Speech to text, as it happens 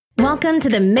Welcome to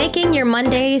the Making Your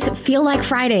Mondays Feel Like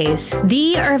Fridays,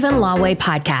 the Irvin Lawway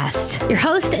podcast. Your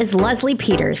host is Leslie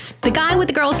Peters, the guy with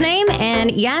the girl's name, and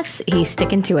yes, he's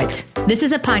sticking to it. This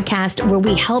is a podcast where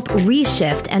we help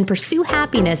reshift and pursue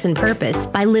happiness and purpose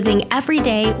by living every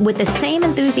day with the same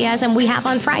enthusiasm we have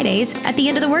on Fridays at the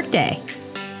end of the workday.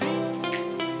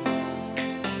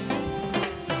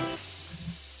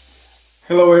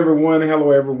 Hello,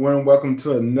 everyone. Welcome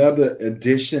to another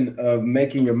edition of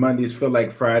Making Your Mondays Feel Like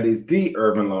Fridays, the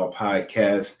Irvin Law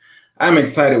Podcast. I'm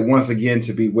excited once again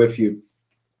to be with you.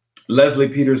 Leslie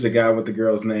Peters, the guy with the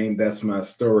girl's name. That's my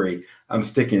story. I'm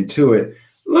sticking to it.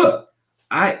 Look,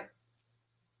 I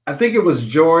think it was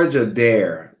George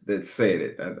Adair that said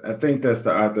it. I think that's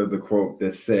the author of the quote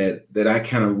that said that I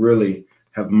kind of really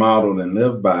have modeled and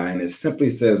lived by. And it simply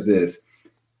says this: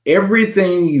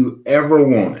 everything you ever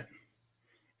wanted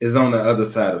is on the other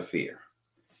side of fear.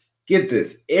 Get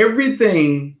this.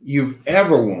 Everything you've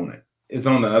ever wanted is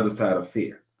on the other side of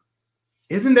fear.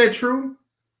 Isn't that true?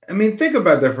 I mean, think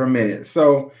about that for a minute.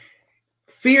 So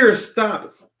fear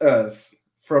stops us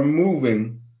from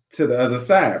moving to the other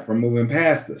side, from moving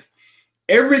past us.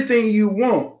 Everything you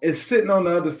want is sitting on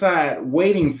the other side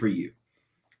waiting for you.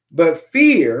 But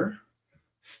fear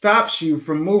stops you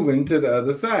from moving to the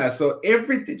other side. So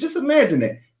everything, just imagine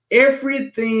that.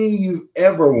 Everything you've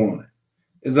ever wanted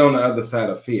is on the other side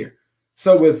of fear.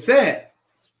 So with that,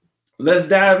 let's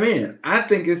dive in. I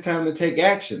think it's time to take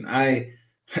action. I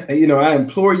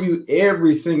implore you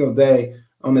every single day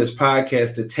on this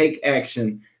podcast to take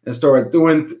action and start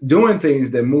doing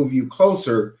things that move you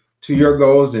closer to your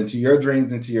goals and to your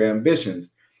dreams and to your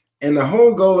ambitions. And the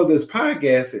whole goal of this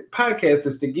podcast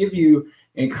is to give you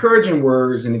encouraging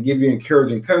words and to give you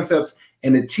encouraging concepts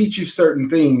and to teach you certain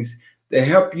things that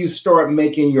help you start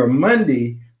making your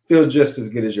Monday feel just as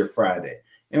good as your Friday.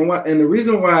 And the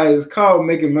reason why it's called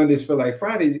Making Mondays Feel Like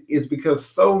Fridays is because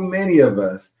so many of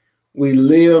us, we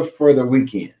live for the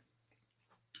weekend.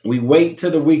 We wait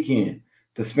till the weekend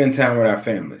to spend time with our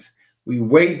families. We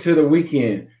wait till the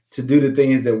weekend to do the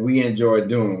things that we enjoy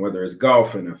doing, whether it's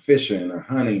golfing or fishing or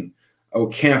hunting or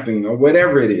camping or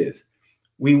whatever it is.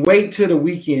 We wait till the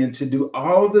weekend to do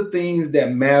all the things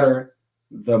that matter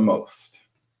the most.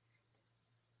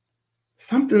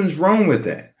 Something's wrong with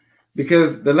that,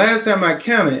 because the last time I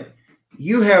counted,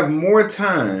 you have more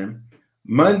time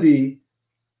Monday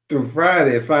through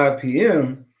Friday at 5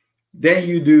 p.m. than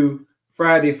you do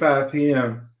Friday 5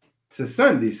 p.m. to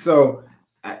Sunday. So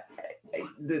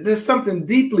there's something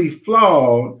deeply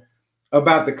flawed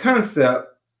about the concept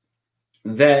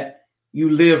that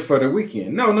you live for the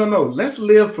weekend. No. Let's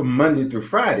live from Monday through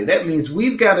Friday. That means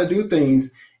we've got to do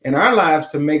things in our lives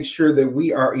to make sure that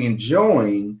we are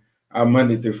enjoying our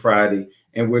Monday through Friday,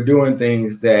 and we're doing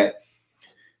things that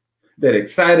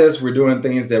excite us. We're doing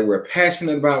things that we're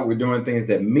passionate about. We're doing things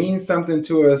that mean something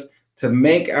to us to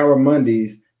make our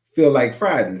Mondays feel like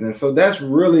Fridays. And so that's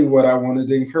really what I wanted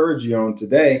to encourage you on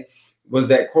today, was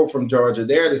that quote from George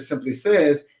Adair that simply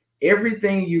says,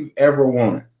 everything you've ever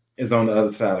wanted is on the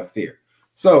other side of fear.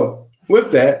 So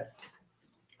with that,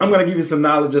 I'm going to give you some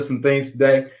knowledge of some things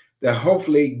today that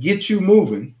hopefully get you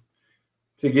moving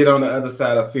to get on the other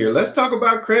side of fear. Let's talk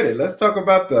about credit. Let's talk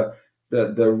about the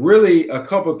really a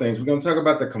couple of things. We're going to talk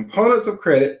about the components of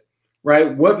credit,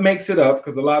 right? What makes it up?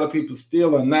 Because a lot of people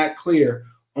still are not clear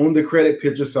on the credit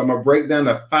picture. So I'm going to break down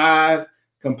the 5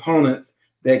 components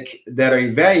that are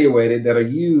evaluated, that are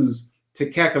used to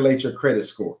calculate your credit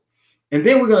score. And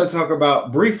then we're going to talk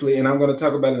about briefly, and I'm going to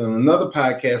talk about it in another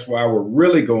podcast where I will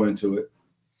really go into it.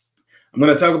 I'm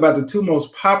going to talk about the 2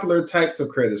 most popular types of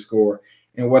credit score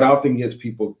and what often gets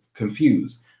people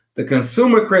confused. The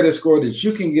consumer credit score that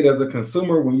you can get as a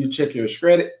consumer when you check your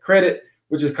credit,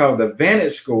 which is called the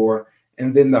Vantage score,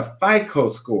 and then the FICO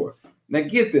score. Now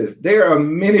get this, there are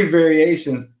many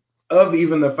variations of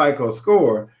even the FICO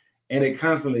score, and it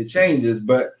constantly changes,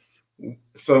 but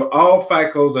so all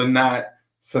FICOs are not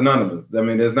synonymous. I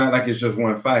mean, there's not like it's just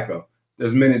one FICO.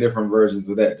 There's many different versions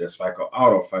of that. There's FICO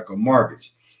Auto, FICO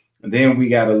Mortgage. And then we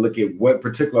got to look at what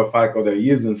particular FICO they're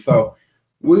using.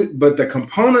 But the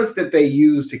components that they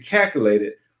use to calculate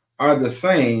it are the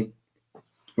same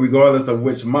regardless of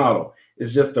which model.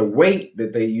 It's just the weight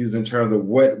that they use in terms of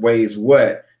what weighs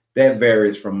what that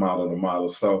varies from model to model.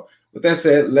 So with that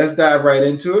said, let's dive right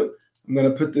into it. I'm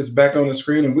going to put this back on the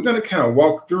screen and we're going to kind of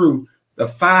walk through the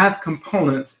 5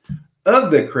 components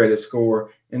of the credit score,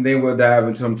 and then we'll dive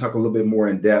into them, talk a little bit more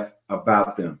in depth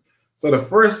about them. So the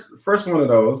first one of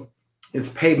those is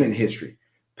payment history.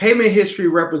 Payment history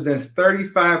represents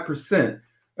 35%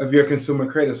 of your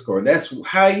consumer credit score. That's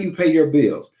how you pay your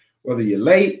bills. Whether you're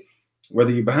late,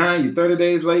 whether you're behind, you're 30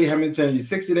 days late, how many times you're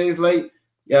 60 days late,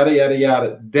 yada, yada,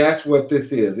 yada. That's what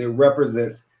this is. It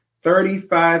represents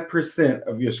 35%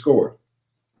 of your score.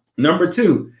 Number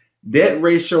two, debt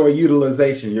ratio or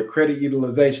utilization, your credit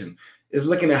utilization, is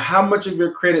looking at how much of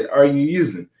your credit are you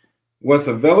using, what's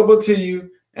available to you,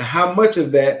 and how much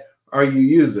of that are you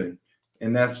using.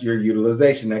 And that's your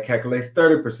utilization. That calculates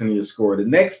 30% of your score. The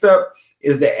next up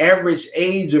is the average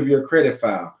age of your credit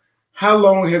file. How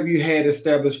long have you had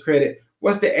established credit?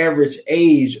 What's the average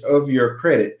age of your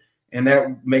credit? And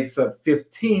that makes up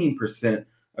 15%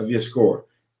 of your score.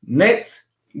 Next,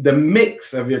 the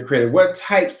mix of your credit. What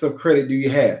types of credit do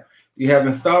you have? Do you have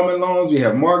installment loans? Do you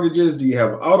have mortgages? Do you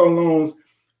have auto loans?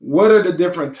 What are the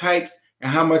different types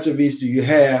and how much of each do you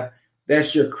have?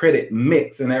 That's your credit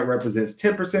mix, and that represents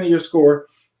 10% of your score.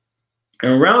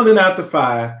 And rounding out the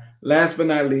five, last but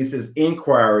not least, is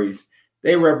inquiries.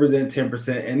 They represent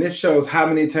 10%, and this shows how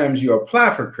many times you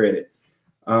apply for credit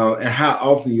and how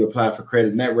often you apply for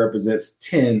credit, and that represents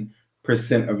 10%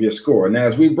 of your score. Now,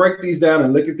 as we break these down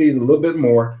and look at these a little bit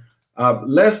more,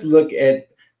 let's look at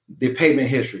the payment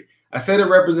history. I said it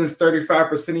represents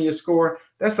 35% of your score.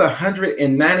 That's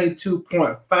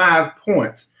 192.5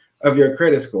 points of your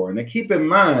credit score. Now, keep in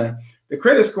mind, the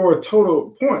credit score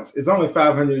total points is only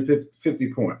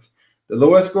 550 points. The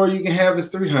lowest score you can have is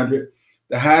 300.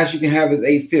 The highest you can have is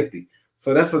 850.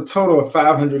 So that's a total of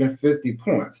 550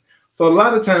 points. So a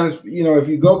lot of times, if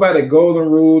you go by the golden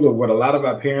rule of what a lot of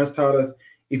our parents taught us,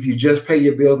 if you just pay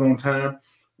your bills on time,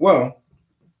 well,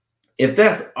 if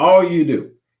that's all you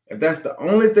do, if that's the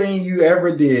only thing you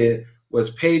ever did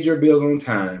was paid your bills on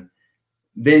time,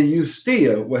 then you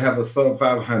still will have a sub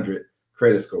 500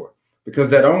 credit score because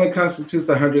that only constitutes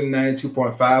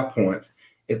 192.5 points.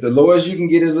 If the lowest you can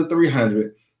get is a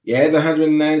 300, you add the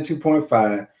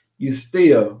 192.5, you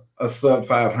still a sub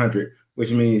 500,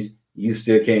 which means you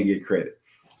still can't get credit.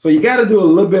 So you got to do a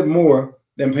little bit more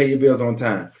than pay your bills on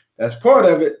time. That's part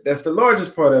of it. That's the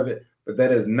largest part of it, but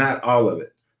that is not all of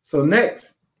it. So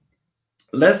next,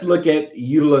 let's look at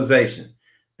utilization.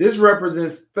 This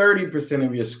represents 30%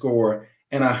 of your score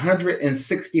and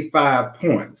 165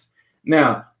 points.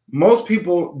 Now, most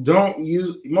people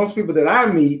that I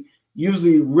meet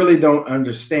usually really don't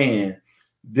understand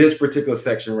this particular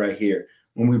section right here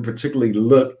when we particularly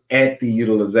look at the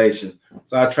utilization.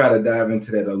 So I try to dive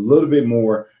into that a little bit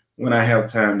more when I have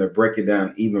time to break it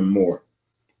down even more.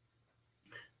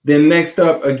 Then next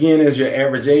up, again, is your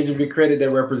average age of your credit.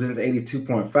 That represents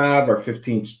 82.5 or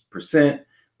 15%.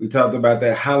 We talked about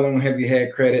that. How long have you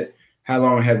had credit? How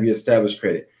long have you established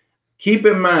credit? Keep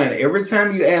in mind, every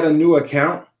time you add a new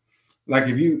account, like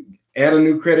if you add a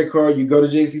new credit card, you go to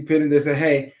JCPenney, they say,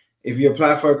 hey, if you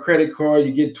apply for a credit card,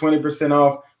 you get 20%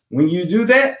 off. When you do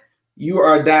that, you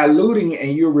are diluting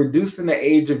and you're reducing the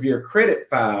age of your credit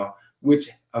file, which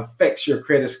affects your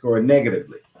credit score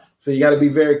negatively. So you got to be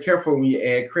very careful when you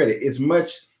add credit. It's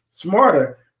much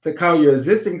smarter to call your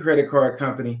existing credit card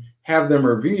company, have them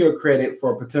review your credit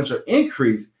for a potential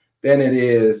increase than it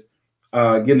is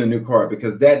getting a new card,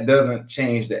 because that doesn't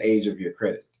change the age of your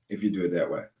credit if you do it that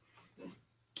way.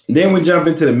 Then we jump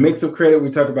into the mix of credit.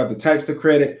 We talk about the types of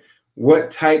credit.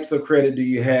 What types of credit do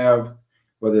you have?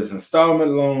 Whether it's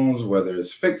installment loans, whether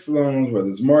it's fixed loans, whether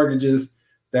it's mortgages,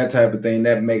 that type of thing,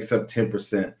 that makes up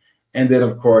 10%. And then,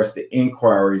 of course, the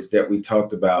inquiries that we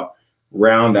talked about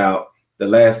round out the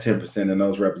last 10%, and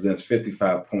those represents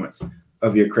 55 points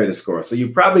of your credit score. So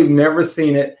you've probably never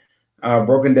seen it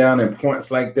broken down in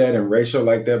points like that and ratio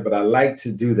like that, but I like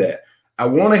to do that. I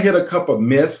want to hit a couple of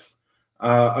myths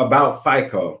about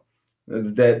FICO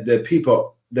that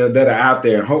people that are out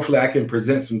there, and hopefully I can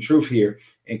present some truth here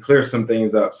and clear some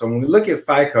things up. So when we look at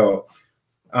FICO,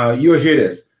 you'll hear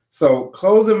this. So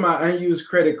closing my unused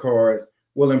credit cards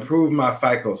will improve my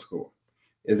FICO score.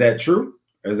 Is that true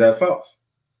or is that false?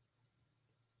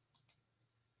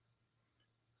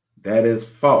 That is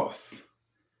false.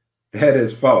 That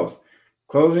is false.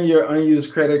 Closing your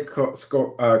unused credit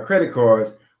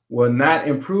cards will not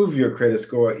improve your credit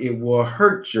score. It will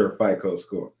hurt your FICO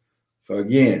score. So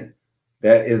again,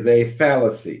 that is a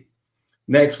fallacy.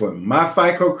 Next one, my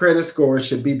FICO credit score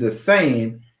should be the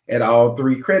same at all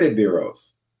three credit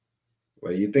bureaus. What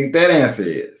do you think that answer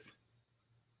is?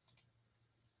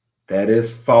 That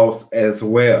is false as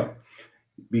well.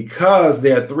 Because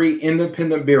there are three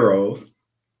independent bureaus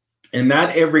and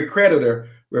not every creditor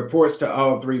reports to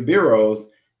all three bureaus,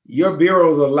 your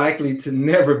bureaus are likely to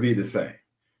never be the same.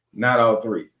 Not all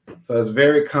three. So it's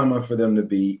very common for them to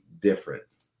be different.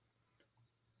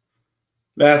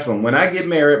 Last one. When I get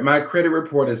married, my credit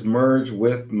report is merged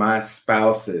with my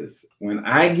spouse's. When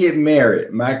I get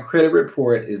married, my credit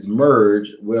report is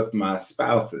merged with my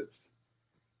spouse's.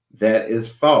 That is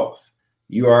false.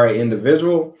 You are an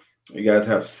individual. You guys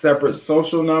have separate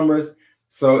social numbers,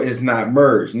 so it's not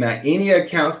merged. Now, any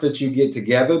accounts that you get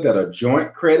together that are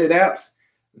joint credit apps,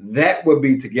 that would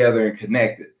be together and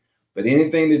connected. But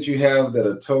anything that you have that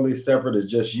are totally separate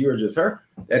as just you or just her,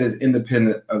 that is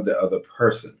independent of the other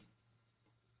person.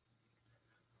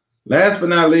 Last but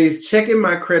not least, checking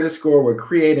my credit score will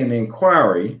create an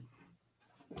inquiry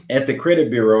at the credit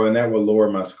bureau, and that will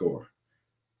lower my score.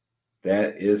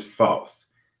 That is false.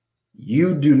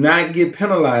 You do not get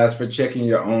penalized for checking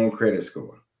your own credit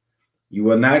score. You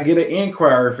will not get an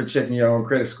inquiry for checking your own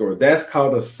credit score. That's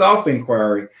called a soft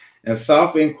inquiry, and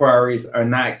soft inquiries are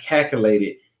not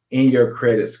calculated in your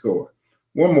credit score.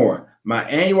 One more, my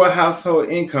annual household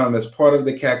income is part of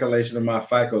the calculation of my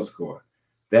FICO score.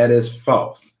 That is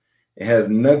false. It has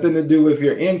nothing to do with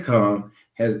your income,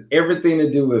 it has everything to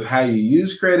do with how you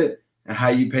use credit and how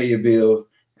you pay your bills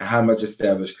and how much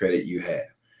established credit you have.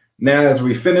 Now, as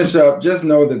we finish up, just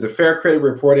know that the Fair Credit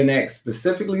Reporting Act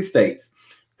specifically states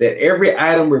that every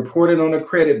item reported on a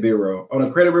credit bureau, on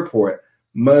a credit report,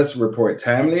 must report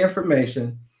timely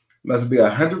information, must be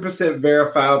 100%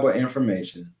 verifiable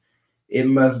information. It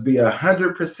must be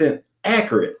 100%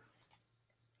 accurate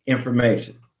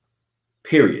information,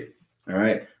 period. All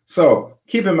right. So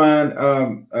keep in mind,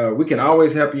 we can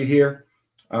always help you here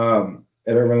at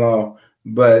Urban Law.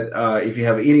 But if you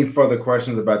have any further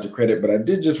questions about your credit, but I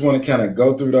did just want to kind of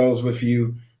go through those with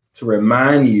you to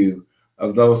remind you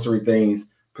of those three things,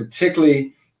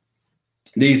 particularly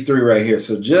these three right here.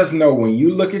 So just know when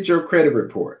you look at your credit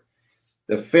report,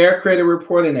 the Fair Credit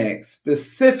Reporting Act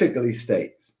specifically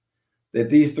states that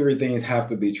these three things have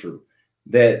to be true,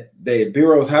 that the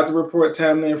bureaus have to report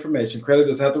timely information,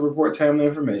 creditors have to report timely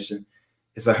information,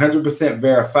 it's 100%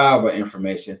 verifiable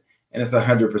information, and it's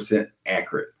 100%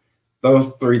 accurate.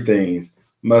 Those three things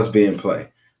must be in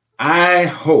play. I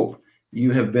hope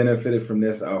you have benefited from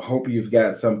this. I hope you've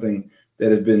got something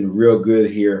that has been real good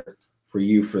here for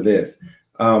you for this.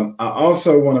 I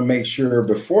also want to make sure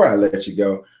before I let you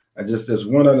go, there's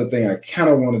one other thing I kind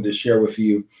of wanted to share with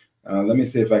you. Let me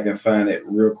see if I can find it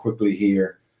real quickly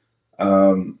here,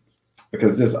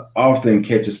 because this often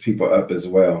catches people up as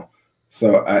well.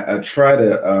 So I try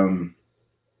to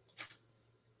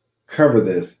cover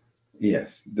this.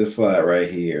 Yes, this slide right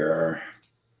here.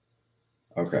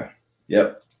 Okay.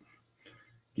 Yep.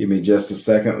 Give me just a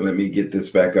second. Let me get this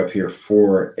back up here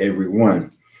for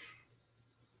everyone.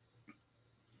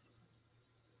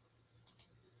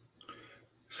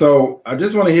 So I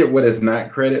just want to hit what is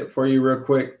not credit for you real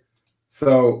quick.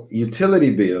 So utility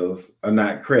bills are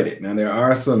not credit. Now there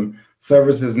are some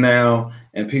services now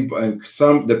and people, and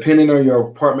some, depending on your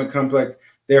apartment complex,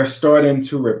 they're starting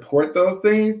to report those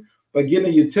things. But getting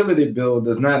a utility bill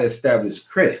does not establish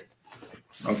credit.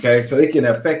 Okay, so it can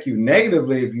affect you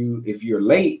negatively if you're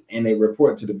late and they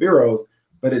report to the bureaus,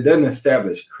 but it doesn't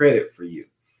establish credit for you.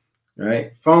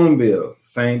 Right? Phone bills,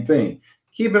 same thing.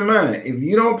 Keep in mind, if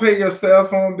you don't pay your cell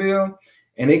phone bill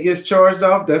and it gets charged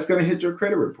off, that's going to hit your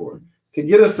credit report. To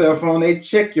get a cell phone, they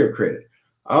check your credit.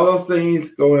 All those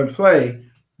things go in play,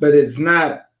 but it's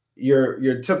not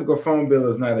your typical phone bill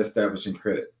is not establishing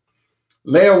credit.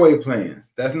 Layaway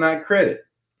plans, that's not credit.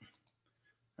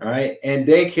 All right. And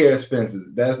daycare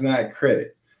expenses, that's not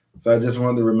credit. So I just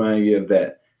wanted to remind you of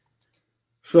that.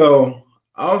 So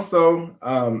also,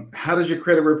 how does your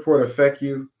credit report affect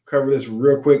you? Cover this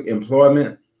real quick.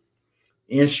 Employment,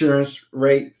 insurance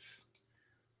rates,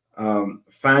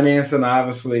 financing,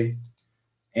 obviously,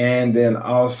 and then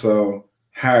also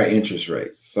higher interest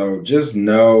rates. So just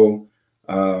know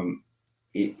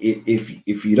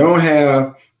if you don't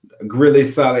have really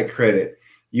solid credit,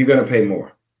 you're going to pay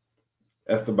more.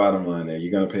 That's the bottom line there.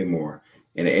 You're going to pay more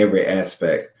in every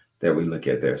aspect that we look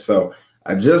at there. So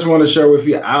I just want to share with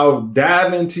you, I'll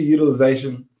dive into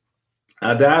utilization.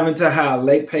 I'll dive into how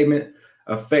late payment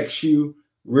affects you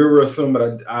real soon,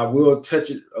 but I will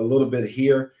touch it a little bit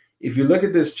here. If you look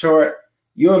at this chart,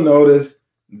 you'll notice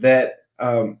that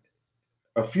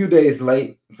a few days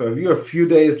late. So if you're a few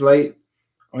days late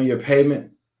on your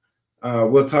payment,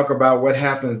 we'll talk about what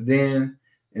happens then,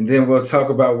 and then we'll talk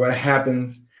about what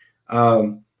happens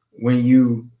when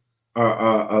you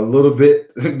are a little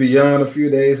bit beyond a few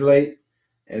days late,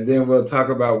 and then we'll talk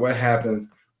about what happens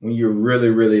when you're really,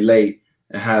 really late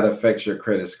and how it affects your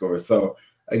credit score. So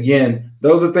again,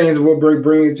 those are things we'll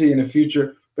bring to you in the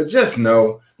future, but just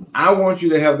know, I want you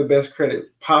to have the best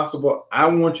credit possible. I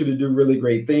want you to do really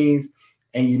great things,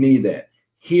 and you need that.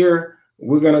 Here,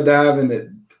 we're going to dive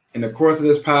in the course of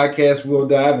this podcast, we'll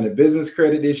dive into business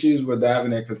credit issues. We'll dive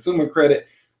into consumer credit.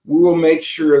 We will make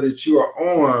sure that you are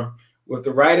armed with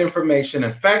the right information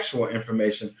and factual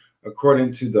information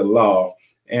according to the law.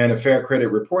 and the Fair Credit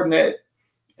Reporting Act,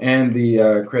 and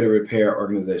the Credit Repair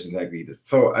Organizations Act either.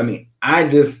 So, I mean, I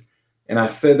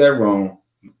said that wrong.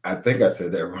 I think I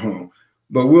said that wrong,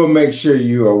 but we'll make sure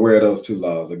you are aware of those two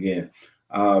laws. Again,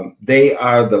 they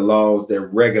are the laws that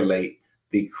regulate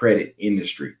the credit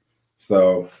industry.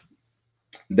 So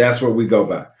that's what we go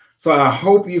by. So I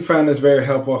hope you found this very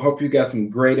helpful. I hope you got some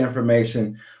great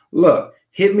information. Look,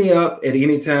 hit me up at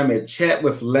any time at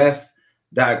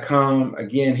chatwithles.com.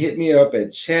 Again, hit me up at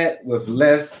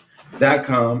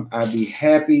chatwithles.com. I'd be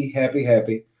happy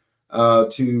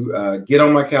to get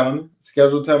on my calendar,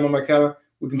 schedule time on my calendar.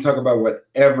 We can talk about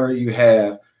whatever you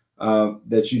have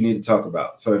that you need to talk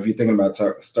about. So if you're thinking about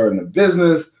starting a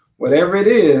business, whatever it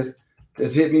is,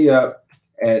 just hit me up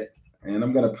at, and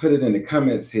I'm going to put it in the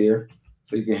comments here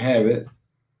so you can have it.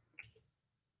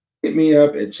 Hit me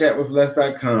up at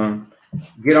chatwithles.com.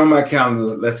 Get on my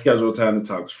calendar. Let's schedule a time to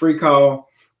talk. It's a free call.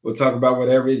 We'll talk about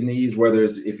whatever it needs, whether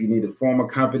it's if you need to form a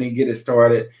company, get it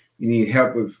started, you need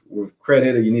help with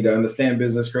credit, or you need to understand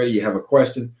business credit, you have a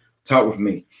question, talk with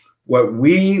me. What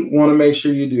we want to make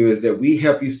sure you do is that we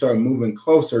help you start moving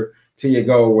closer to your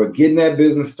goal. We're getting that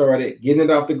business started, getting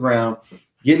it off the ground,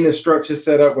 getting the structure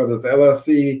set up, whether it's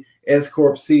LLC, S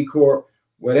Corp, C Corp,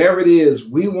 whatever it is.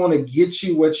 We want to get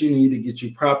you what you need to get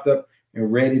you propped up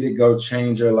and ready to go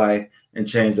change your life and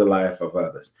change the life of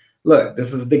others. Look,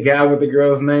 this is the guy with the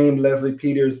girl's name, Leslie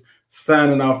Peters,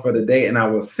 signing off for the day, and I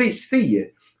will see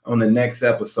you on the next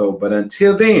episode. But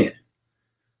until then,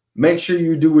 make sure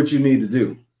you do what you need to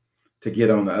do to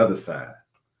get on the other side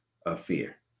of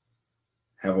fear.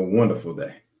 Have a wonderful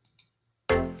day.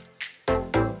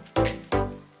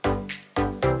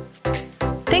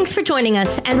 Thanks for joining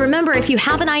us. And remember, if you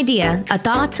have an idea, a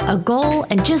thought, a goal,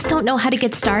 and just don't know how to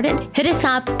get started, hit us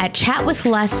up at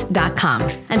chatwithles.com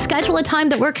and schedule a time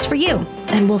that works for you,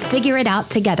 and we'll figure it out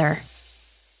together.